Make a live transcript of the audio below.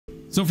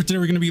So for today,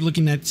 we're going to be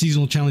looking at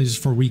seasonal challenges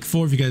for week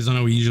 4. If you guys don't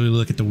know, we usually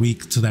look at the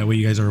week, so that way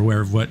you guys are aware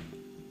of what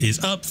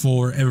is up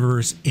for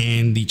Eververse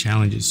and the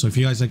challenges. So if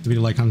you guys like the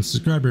video, like, comment,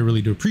 subscribe, I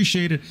really do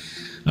appreciate it.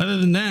 Other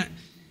than that,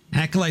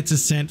 Acolyte's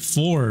Ascent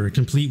 4,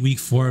 complete week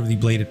 4 of the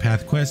Bladed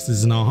Path quest. This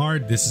is not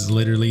hard. This is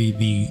literally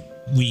the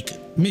week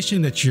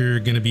mission that you're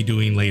going to be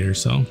doing later,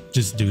 so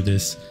just do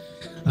this.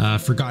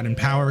 Forgotten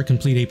Power,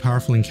 complete a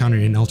powerful encounter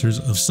in Altars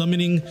of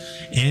Summoning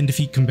and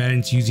defeat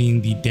combatants using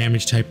the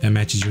damage type that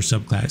matches your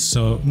subclass.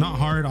 So not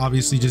hard,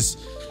 obviously, just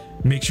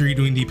make sure you're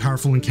doing the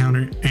powerful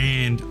encounter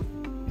and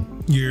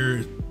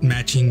you're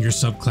matching your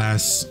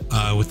subclass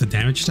with the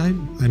damage type.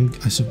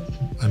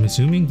 I'm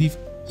assuming.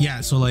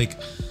 Yeah, so like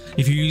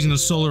if you're using a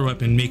solar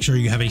weapon, make sure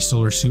you have a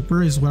solar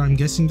super is what I'm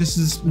guessing this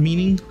is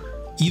meaning.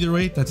 Either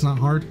way, that's not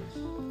hard.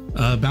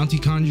 Bounty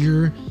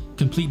Conjurer,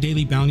 complete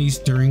daily bounties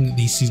during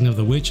the season of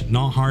the witch.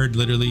 Not hard,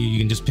 literally you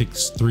can just pick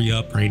 3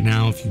 up right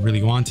now if you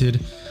really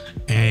wanted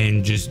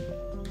and just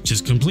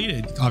complete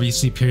it.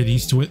 Obviously pair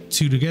these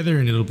two together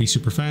and it'll be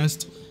super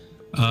fast.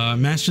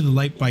 Master the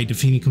light by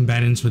defeating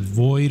combatants with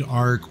void,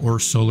 arc, or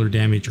solar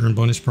damage. Earn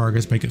bonus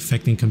progress by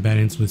affecting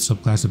combatants with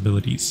subclass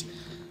abilities.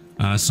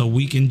 So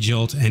weaken,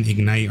 jolt, and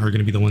ignite are going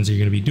to be the ones that you're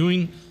going to be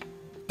doing.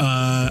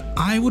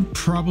 I would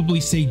probably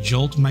say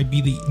Jolt might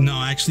be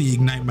actually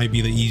Ignite might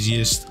be the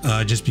easiest,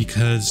 just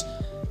because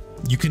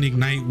you can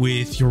ignite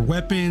with your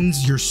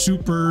weapons, your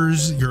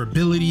supers, your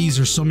abilities.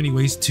 There's so many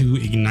ways to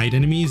ignite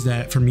enemies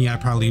that for me, I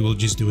probably will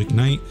just do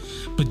Ignite.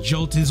 But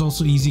Jolt is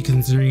also easy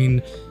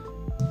considering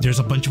there's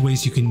a bunch of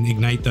ways you can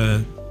ignite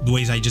the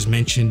ways I just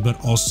mentioned,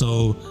 but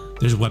also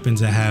there's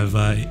weapons that have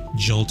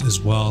Jolt as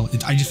well.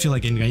 I just feel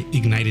like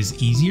Ignite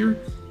is easier.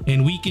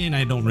 And weaken,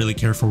 I don't really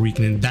care for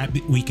weakening.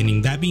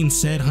 That being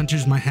said,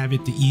 hunters might have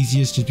it the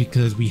easiest just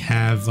because we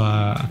have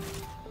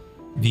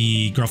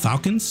the Girl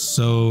Falcons.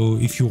 So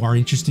if you are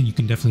interested, you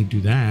can definitely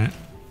do that.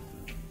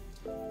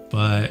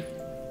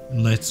 But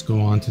let's go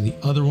on to the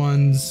other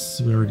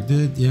ones. We already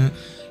did, yeah.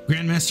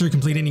 Grandmaster,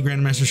 complete any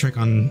Grandmaster strike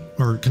on,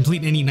 or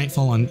complete any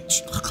Nightfall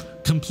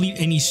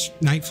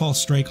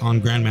strike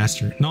on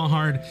Grandmaster. Not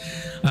hard.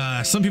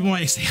 Some people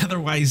might say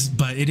otherwise,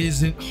 but it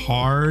isn't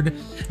hard.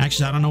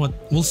 Actually, I don't know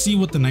we'll see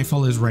what the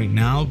Nightfall is right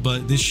now,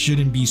 but this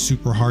shouldn't be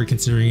super hard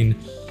considering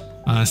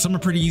some are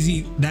pretty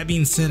easy. That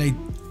being said,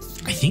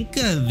 I think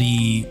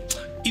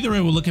either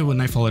way, we'll look at what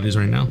Nightfall it is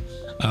right now.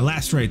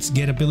 Last rites,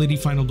 get ability,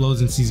 final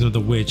blows, and season of the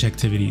witch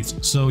activities.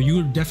 So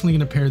you're definitely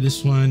going to pair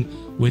this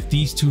one with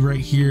these two right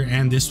here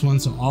and this one.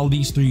 So all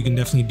these 3 you can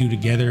definitely do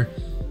together,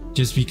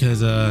 just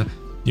because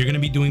you're going to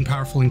be doing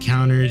powerful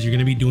encounters, you're going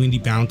to be doing the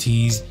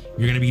bounties,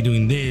 you're going to be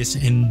doing this,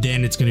 and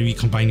then it's going to be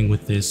combining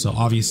with this. So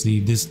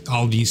obviously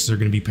all these are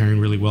going to be pairing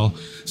really well.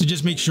 So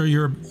just make sure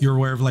you're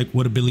aware of like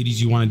what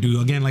abilities you want to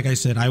do. Again, like I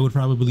said, I would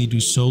probably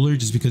do solar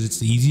just because it's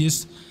the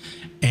easiest,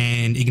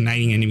 and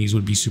igniting enemies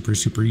would be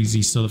super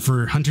easy. So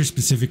for hunters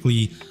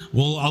specifically,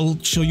 I'll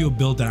show you a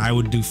build that I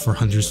would do for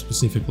hunters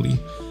specifically.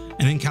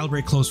 And then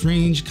calibrate close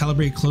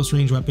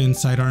range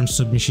weapons, sidearms,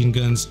 submachine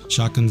guns,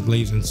 shotguns,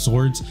 glaives, and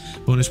swords.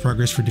 Bonus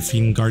progress for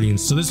defeating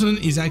guardians. So this one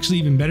is actually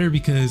even better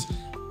because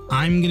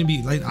I'm gonna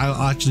be like,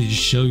 I'll actually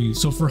just show you.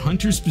 So for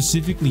hunters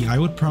specifically, I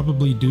would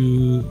probably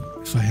do,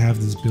 if I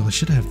have this build, I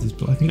should have this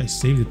build. I think I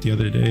saved it the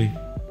other day.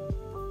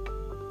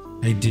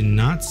 I did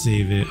not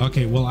save it.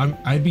 Okay, well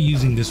I'd be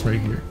using this right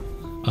here.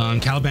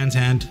 Caliban's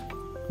Hand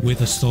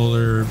with a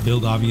solar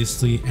build,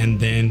 obviously, and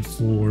then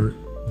for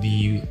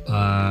the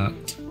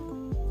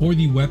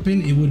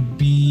weapon, it would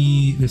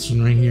be this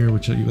one right here,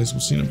 which you guys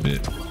will see in a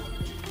bit.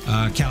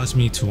 Callous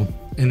Mini Tool,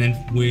 and then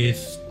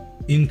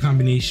in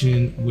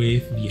combination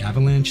with the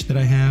Avalanche that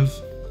I have,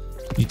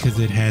 because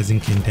it has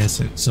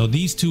Incandescent. So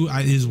these 2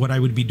 is what I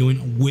would be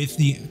doing with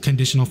the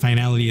conditional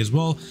finality as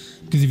well.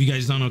 Because if you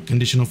guys don't know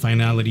conditional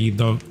finality,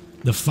 the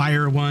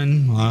fire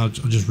one, I'll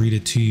just read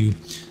it to you.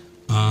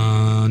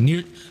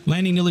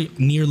 Landing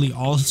nearly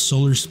all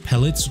solar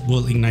pellets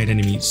will ignite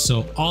enemies.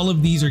 So all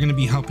of these are going to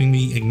be helping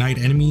me ignite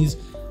enemies,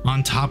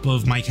 on top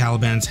of my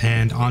Caliban's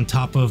Hand, on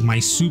top of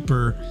my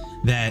super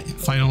that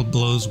final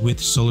blows with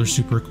solar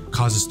super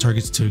causes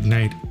targets to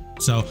ignite.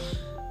 So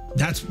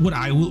that's what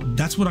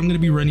I'm going to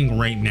be running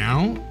right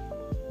now,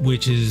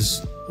 which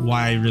is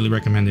why I really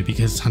recommend it,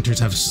 because hunters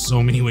have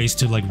so many ways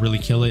to like really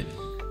kill it.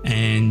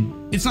 And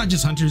it's not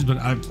just hunters, but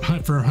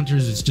for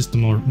hunters it's just the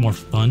more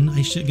fun,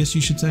 I guess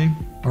you should say,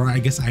 or I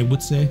guess I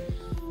would say.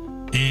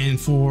 And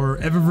for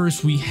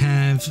Eververse, we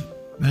have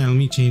let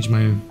me change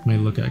my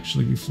look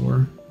actually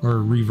before, or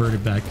revert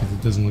it back because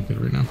it doesn't look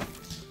good right now.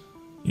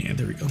 Yeah,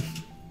 there we go.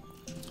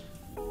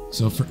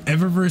 So for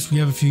Eververse, we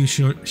have a few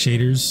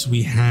shaders.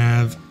 We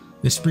have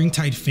the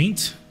Springtide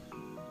Faint.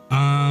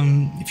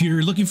 If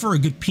you're looking for a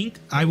good pink,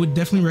 I would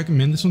definitely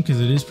recommend this one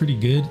because it is pretty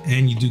good,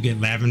 and you do get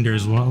lavender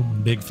as well.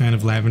 Big fan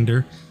of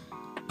lavender.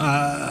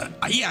 Yeah,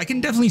 I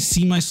can definitely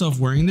see myself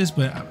wearing this,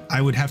 but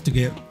I would have to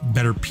get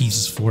better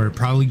pieces for it.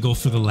 Probably go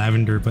for the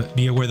lavender, but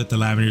be aware that the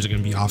lavenders are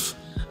going to be off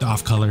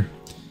color.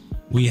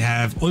 We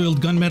have Oiled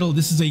Gunmetal.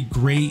 This is a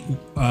great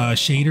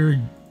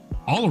shader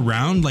all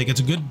around, like, it's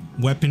a good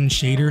weapon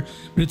shader,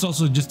 but it's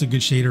also just a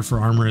good shader for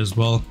armor as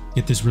well.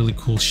 Get this really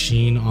cool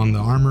sheen on the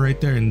armor right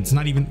there, and it's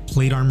not even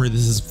plate armor,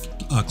 this is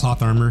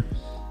cloth armor,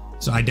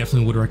 so I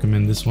definitely would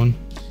recommend this one.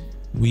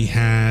 We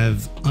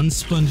have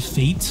Unspun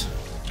Fate,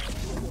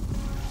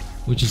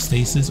 which is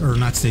stasis, or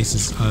not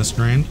stasis,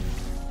 strand.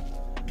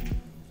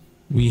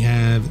 We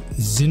have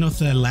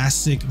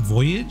Xenothelastic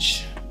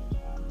Voyage.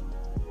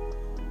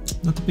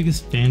 Not the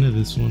biggest fan of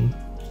this one.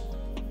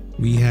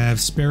 We have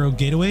Sparrow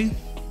Gateway.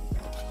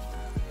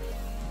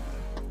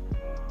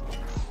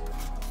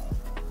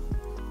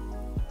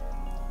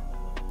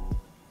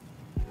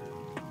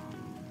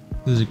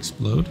 Does it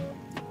explode?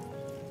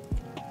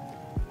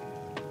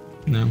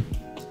 No.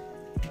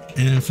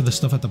 And then for the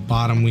stuff at the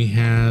bottom, we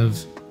have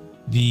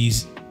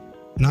these,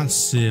 not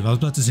Civ, I was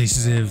about to say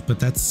Civ, but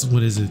that's,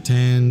 what is it,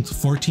 10,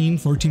 14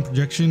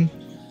 projection.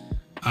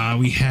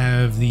 We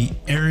have the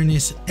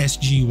Eris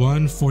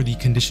SG1 for the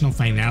conditional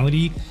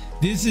finality.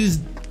 This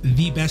is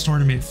the best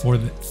ornament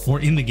for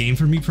in the game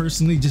for me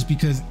personally, just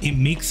because it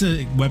makes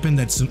a weapon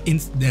that's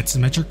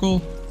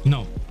symmetrical.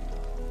 No,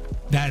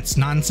 that's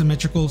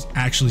non-symmetrical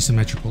actually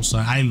symmetrical. So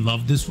I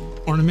love this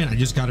ornament. I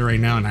just got it right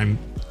now and I'm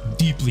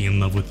deeply in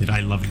love with it.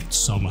 I love it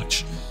so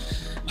much.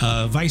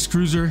 Vice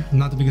Cruiser, I'm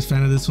not the biggest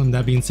fan of this one.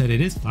 That being said,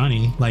 it is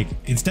funny. Like,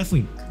 it's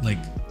definitely like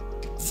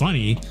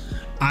funny.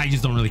 I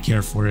just don't really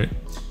care for it.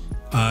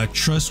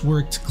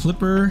 Trustworked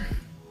Clipper.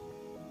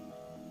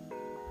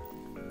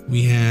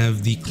 We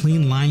have the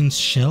Clean Lines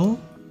Shell.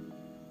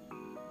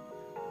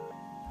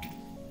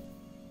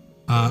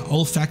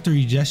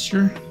 Olfactory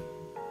Gesture.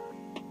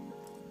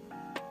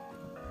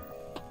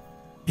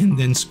 And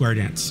then Square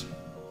Dance.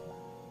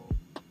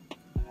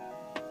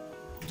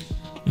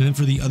 And then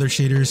for the other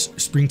shaders,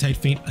 Springtide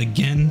Faint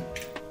again.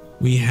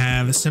 We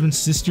have Seven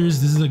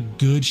Sisters. This is a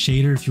good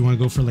shader if you want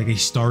to go for like a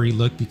starry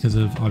look because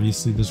of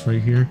obviously this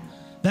right here.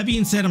 That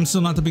being said, I'm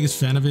still not the biggest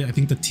fan of it. I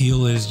think the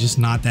teal is just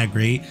not that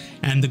great,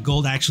 and the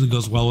gold actually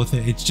goes well with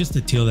it. It's just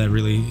the teal that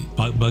really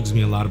bugs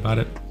me a lot about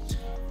it.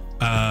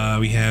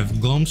 We have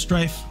Gloam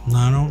Strife.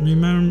 I don't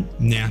remember.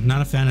 Yeah,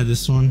 not a fan of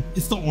this one.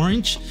 It's the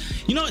orange.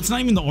 You know, it's not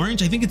even the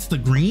orange. I think it's the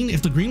green.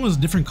 If the green was a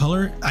different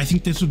color, I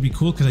think this would be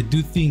cool because I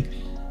do think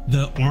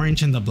the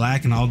orange and the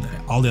black and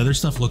all the other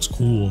stuff looks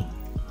cool.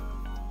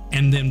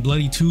 And then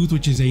Bloody Tooth,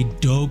 which is a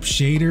dope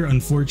shader.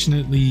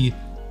 Unfortunately,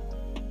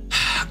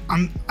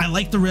 I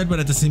like the red, but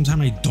at the same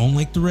time I don't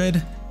like the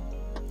red.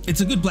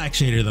 It's a good black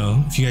shader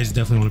though, if you guys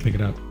definitely want to pick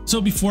it up.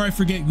 So before I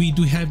forget, we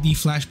do have the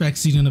flashback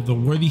season of the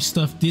worthy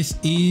stuff. This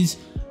is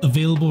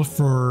available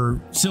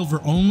for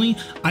silver only.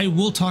 I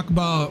will talk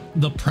about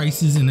the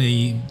prices in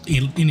a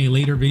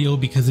later video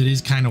because it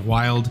is kind of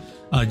wild.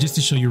 Just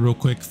to show you real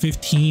quick,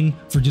 15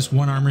 for just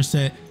one armor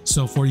set,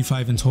 so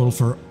 45 in total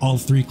for all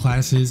three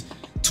classes.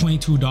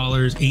 $22,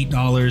 $8,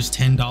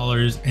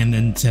 $10, and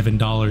then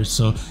 $7.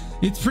 So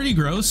it's pretty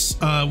gross.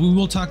 We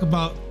will talk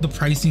about the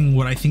pricing,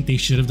 what I think they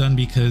should have done,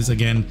 because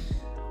again,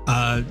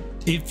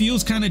 it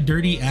feels kind of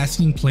dirty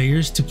asking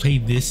players to pay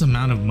this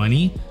amount of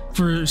money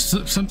for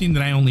something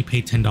that I only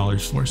paid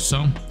 $10 for.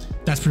 So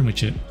that's pretty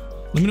much it.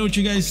 Let me know what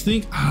you guys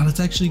think.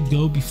 Let's actually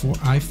go before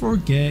I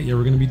forget. Yeah,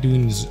 we're gonna be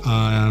doing this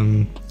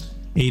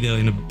Ada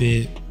in a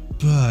bit,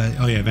 but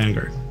oh yeah,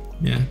 Vanguard.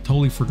 Yeah,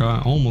 totally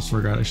forgot. Almost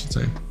forgot, I should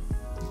say.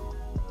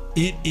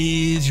 It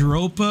is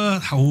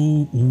Europa.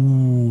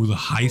 Oh, the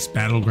heist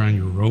battleground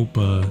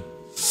Europa.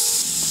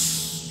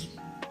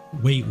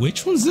 Wait,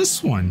 which one's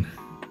this one?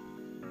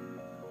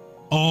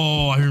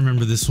 Oh, I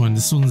remember this one.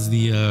 This one's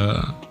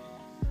the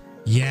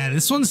yeah,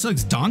 this one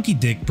sucks donkey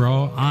dick,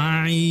 bro.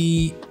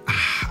 I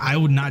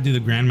would not do the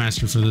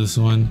Grandmaster for this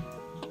one.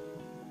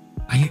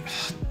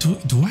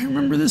 Do I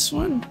remember this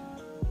one?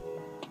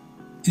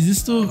 Is this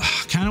still,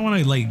 kind of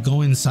want to like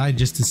go inside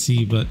just to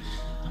see, but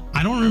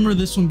I don't remember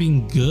this one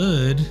being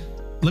good.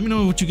 Let me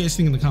know what you guys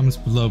think in the comments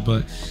below,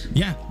 but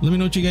yeah, let me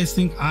know what you guys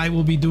think. I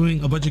will be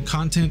doing a bunch of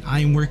content. I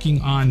am working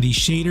on the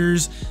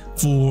shaders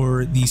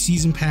for the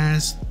season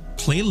pass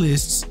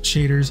playlists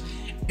shaders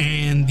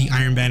and the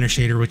Iron Banner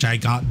shader, which I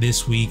got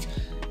this week.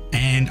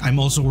 And I'm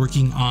also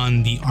working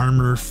on the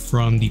armor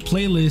from the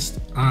playlist.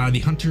 The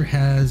Hunter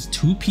has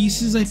 2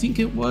 pieces, I think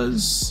it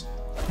was.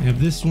 I have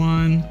this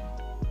one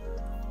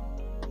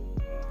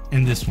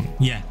and this one.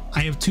 Yeah,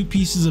 I have 2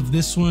 pieces of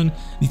this one.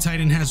 The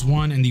Titan has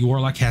 1 and the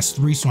Warlock has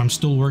 3, so I'm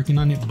still working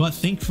on it. But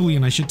thankfully,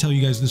 and I should tell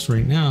you guys this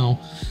right now,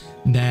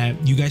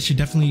 that you guys should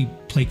definitely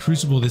play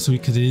Crucible this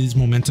week because it is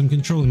momentum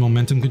control, and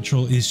momentum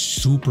control is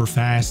super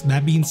fast.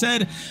 That being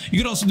said, you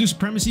could also do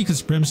Supremacy because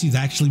Supremacy is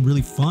actually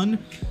really fun.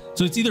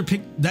 So it's either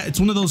it's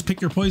one of those pick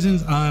your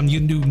poisons. You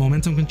can do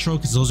momentum control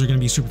because those are going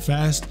to be super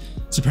fast.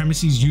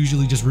 Supremacy is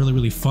usually just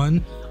really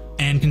fun.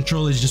 And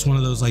control is just one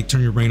of those like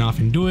turn your brain off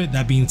and do it.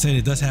 That being said,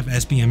 it does have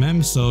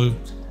SBMM, so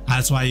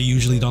that's why I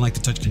usually don't like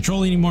to touch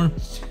control anymore.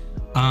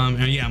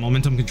 And yeah,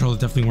 momentum control is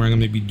definitely where I'm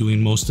going to be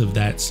doing most of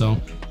that. So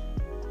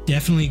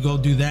definitely go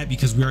do that,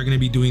 because we are going to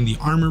be doing the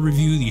armor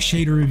review, the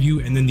shader review,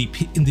 and then the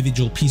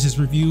individual pieces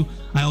review.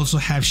 I also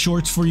have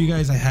shorts for you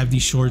guys. I have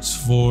these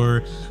shorts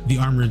for the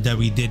armor that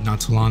we did not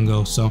too long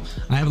ago. So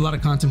I have a lot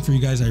of content for you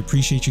guys. I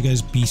appreciate you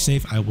guys. Be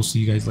safe. I will see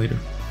you guys later.